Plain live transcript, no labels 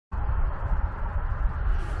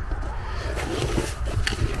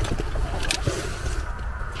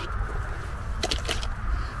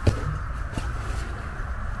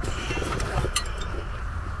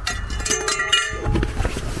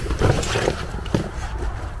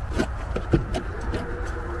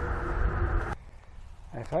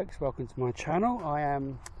folks, welcome to my channel.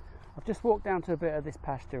 I've just walked down to a bit of this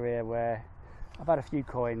pasture here where I've had a few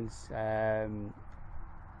coins,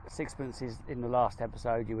 sixpences in the last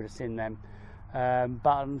episode, you would have seen them,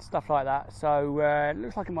 buttons, stuff like that. So it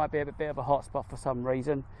looks like it might be a bit of a hotspot for some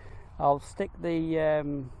reason. I'll stick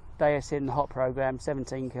the Deus in the hot program,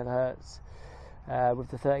 17 kHz with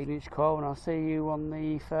the 13-inch coil, and I'll see you on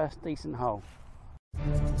the first decent hole.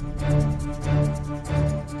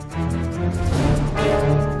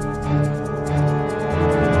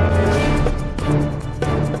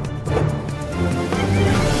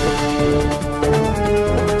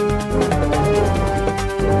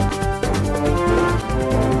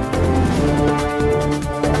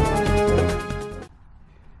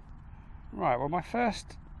 Right, well, my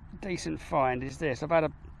first decent find is this. I've had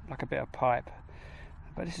a bit of pipe,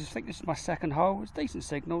 but I think this is my second hole. It's decent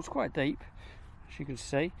signal, it's quite deep, as you can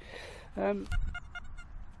see.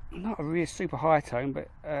 Not a really super high tone, but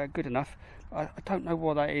good enough. I don't know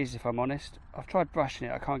what that is, if I'm honest. I've tried brushing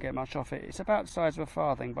it, I can't get much off it. It's about the size of a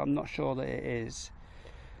farthing, but I'm not sure that it is.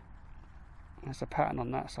 There's a pattern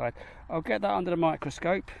on that side. I'll get that under the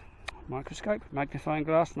microscope, magnifying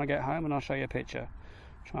glass when I get home, and I'll show you a picture.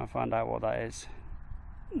 Try and find out what that is.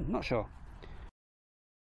 Not sure.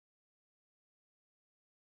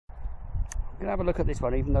 I'm going to have a look at this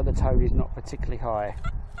one, even though the tone is not particularly high.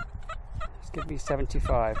 Let's give me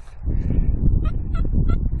 75.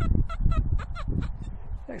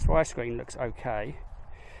 The XY screen looks okay.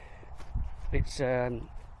 It's got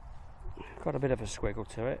a bit of a squiggle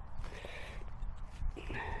to it.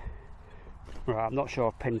 Right, I'm not sure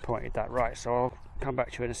I've pinpointed that right, so I'll come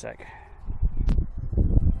back to you in a sec.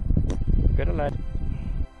 Bit of lead.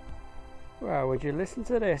 Well, would you listen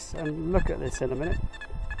to this and look at this in a minute?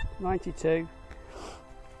 92.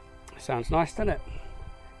 Sounds nice, doesn't it?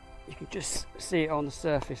 You can just see it on the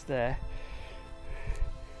surface there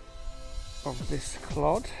of this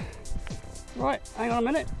clod. Right, hang on a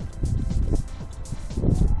minute.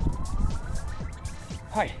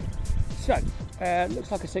 Hi. So,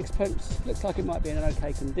 looks like a sixpence. Looks like it might be in an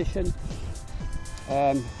okay condition.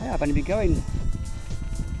 Yeah, I've only been going,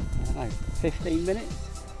 I don't know, 15 minutes.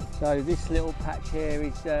 So this little patch here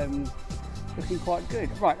is looking quite good.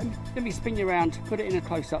 Right, let me spin you around, put it in a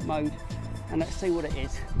close-up mode, and let's see what it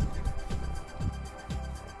is.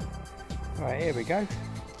 Right, here we go.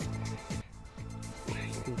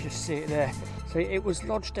 You can just see it there. So it was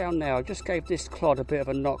lodged down there. I just gave this clod a bit of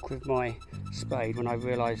a knock with my spade when I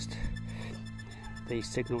realised the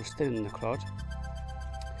signal was still in the clod.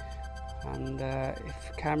 And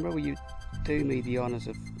if Cameral, will you do me the honours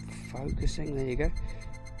of focusing? There you go.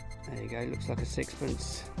 There you go, looks like a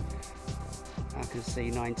sixpence. I can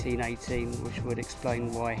see 1918, which would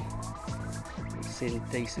explain why it's in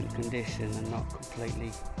decent condition and not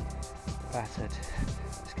completely battered.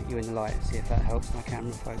 Let's get you in the light and see if that helps my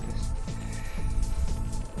camera focus.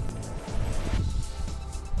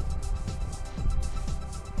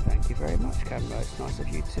 Thank you very much, camera. It's nice of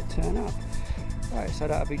you to turn up. Right, so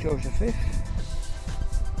that'll be George V,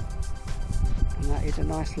 and that is a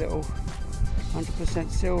nice little 100%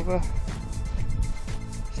 silver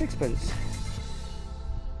sixpence.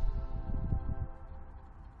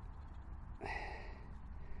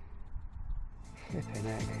 Flipping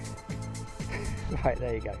heck. Right,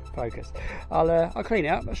 there you go, focus. I'll clean it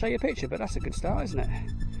up, I'll show you a picture, but that's a good start, isn't it?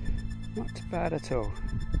 Not bad at all.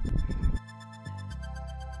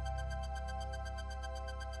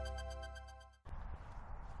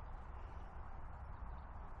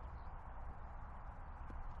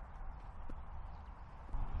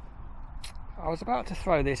 I was about to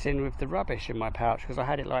throw this in with the rubbish in my pouch because I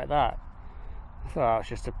had it like that. I thought it was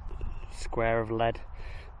just a square of lead,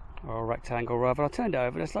 or a rectangle rather. I turned it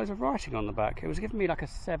over, there's loads of writing on the back. It was giving me like a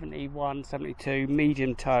 71, 72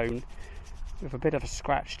 medium tone with a bit of a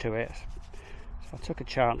scratch to it. So I took a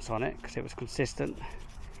chance on it because it was consistent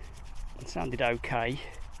and sounded okay.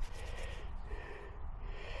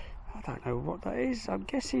 I don't know what that is. I'm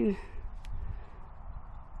guessing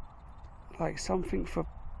like something for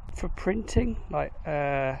printing, like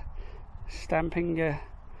stamping your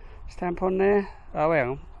stamp on there. Oh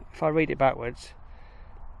well, if I read it backwards,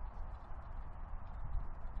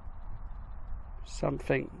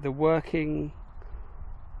 something, the working,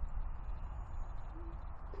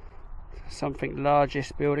 something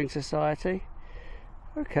largest building society.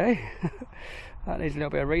 Okay. That needs a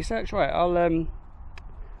little bit of research. Right, I'll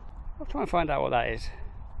try and find out what that is.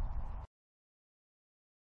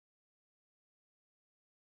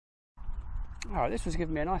 Alright, this was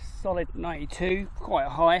giving me a nice solid 92, quite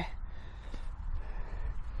high.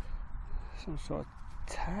 Some sort of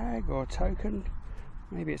tag or token.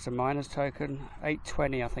 Maybe it's a miner's token.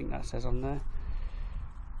 820 I think that says on there.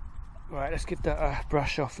 Right, let's give that a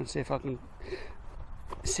brush off and see if I can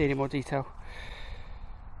see any more detail.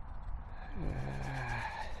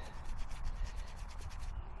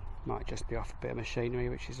 Might just be off a bit of machinery,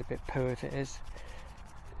 which is a bit poor if it is.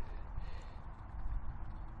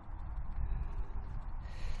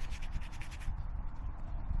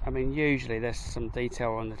 I mean, usually there's some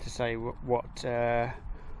detail on there to say what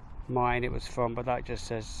mine it was from, but that just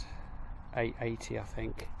says 880 I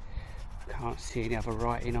think. Can't see any other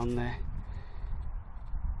writing on there.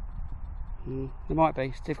 There might be,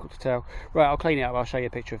 it's difficult to tell. Right, I'll clean it up, I'll show you a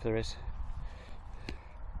picture if there is.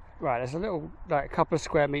 Right, there's a little, like a couple of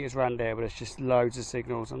square metres around there, but it's just loads of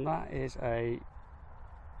signals, and that is a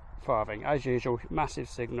farthing. As usual, massive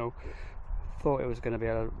signal. Thought it was going to be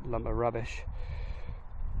a lump of rubbish,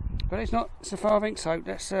 but it's not. It's a farthing, so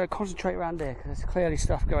let's concentrate around there, because there's clearly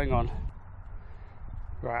stuff going on.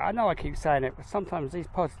 Right, I know I keep saying it, but sometimes these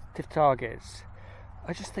positive targets,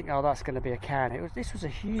 I just think, oh, that's going to be a can. This was a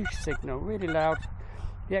huge signal, really loud.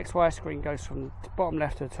 The XY screen goes from the bottom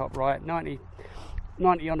left to the top right, 90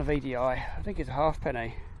 on the VDI. I think it's a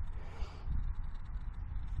halfpenny.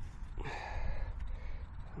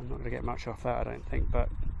 I'm not going to get much off that, I don't think, but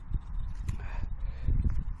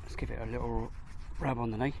let's give it a little rub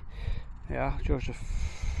on the knee. Yeah, George the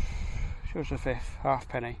 5th,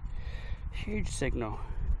 halfpenny. Huge signal.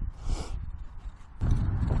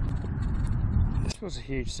 This was a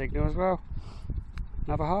huge signal as well.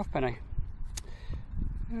 Another halfpenny.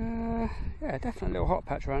 Yeah, definitely a little hot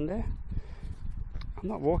patch around there. I'm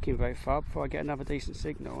not walking very far before I get another decent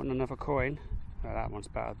signal and another coin. Oh, that one's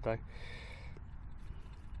bad though.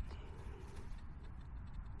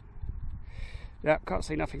 Yep, can't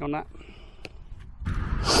see nothing on that.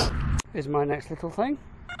 Here's my next little thing.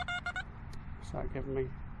 So giving me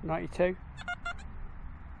 92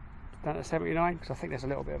 down to 79, because I think there's a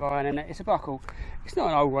little bit of iron in it. It's a buckle. It's not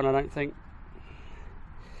an old one, I don't think.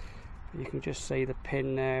 You can just see the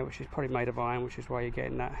pin there, which is probably made of iron, which is why you're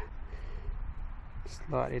getting that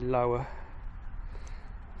slightly lower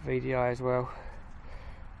VDI as well.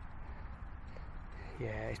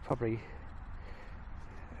 Yeah, it's probably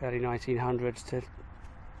early 1900s to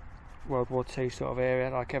World War II sort of area,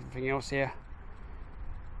 like everything else here.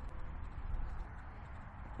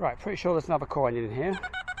 Right, pretty sure there's another coin in here.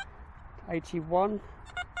 81.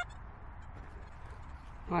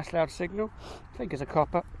 Nice loud signal. I think it's a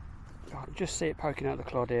copper. I can just see it poking out the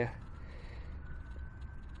clod here.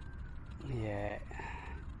 Yeah.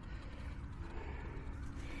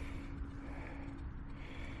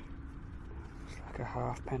 It's like a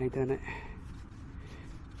halfpenny, doesn't it?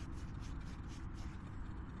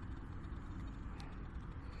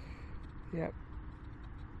 Yep.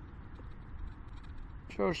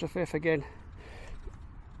 George the 5th again.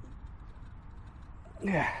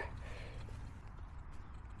 Yeah.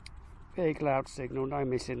 Big loud signal, no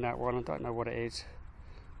missing that one. I don't know what it is.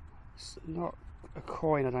 It's not a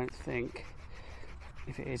coin, I don't think.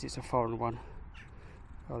 If it is, it's a foreign one.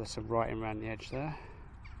 Oh, there's some writing around the edge there.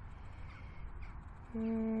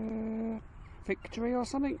 Victory or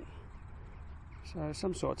something. So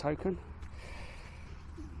some sort of token.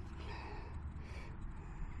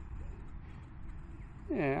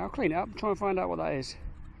 Yeah, I'll clean it up and try and find out what that is.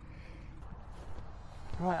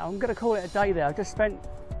 Right, I'm going to call it a day there. I've just spent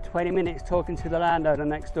 20 minutes talking to the landowner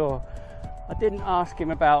next door. I didn't ask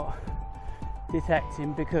him about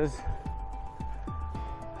detecting because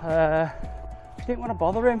I didn't want to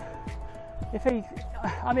bother him.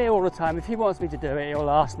 I'm here all the time. If he wants me to do it, he'll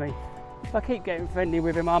ask me. If I keep getting friendly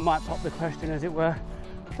with him, I might pop the question, as it were.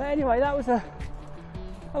 But anyway, that was a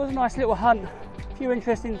nice little hunt. A few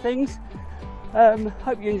interesting things.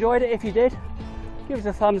 Hope you enjoyed it. If you did, give us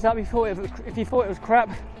a thumbs up. If you thought it was crap,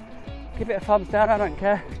 give it a thumbs down. I don't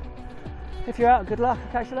care. If you're out, good luck.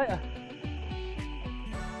 I'll catch you later.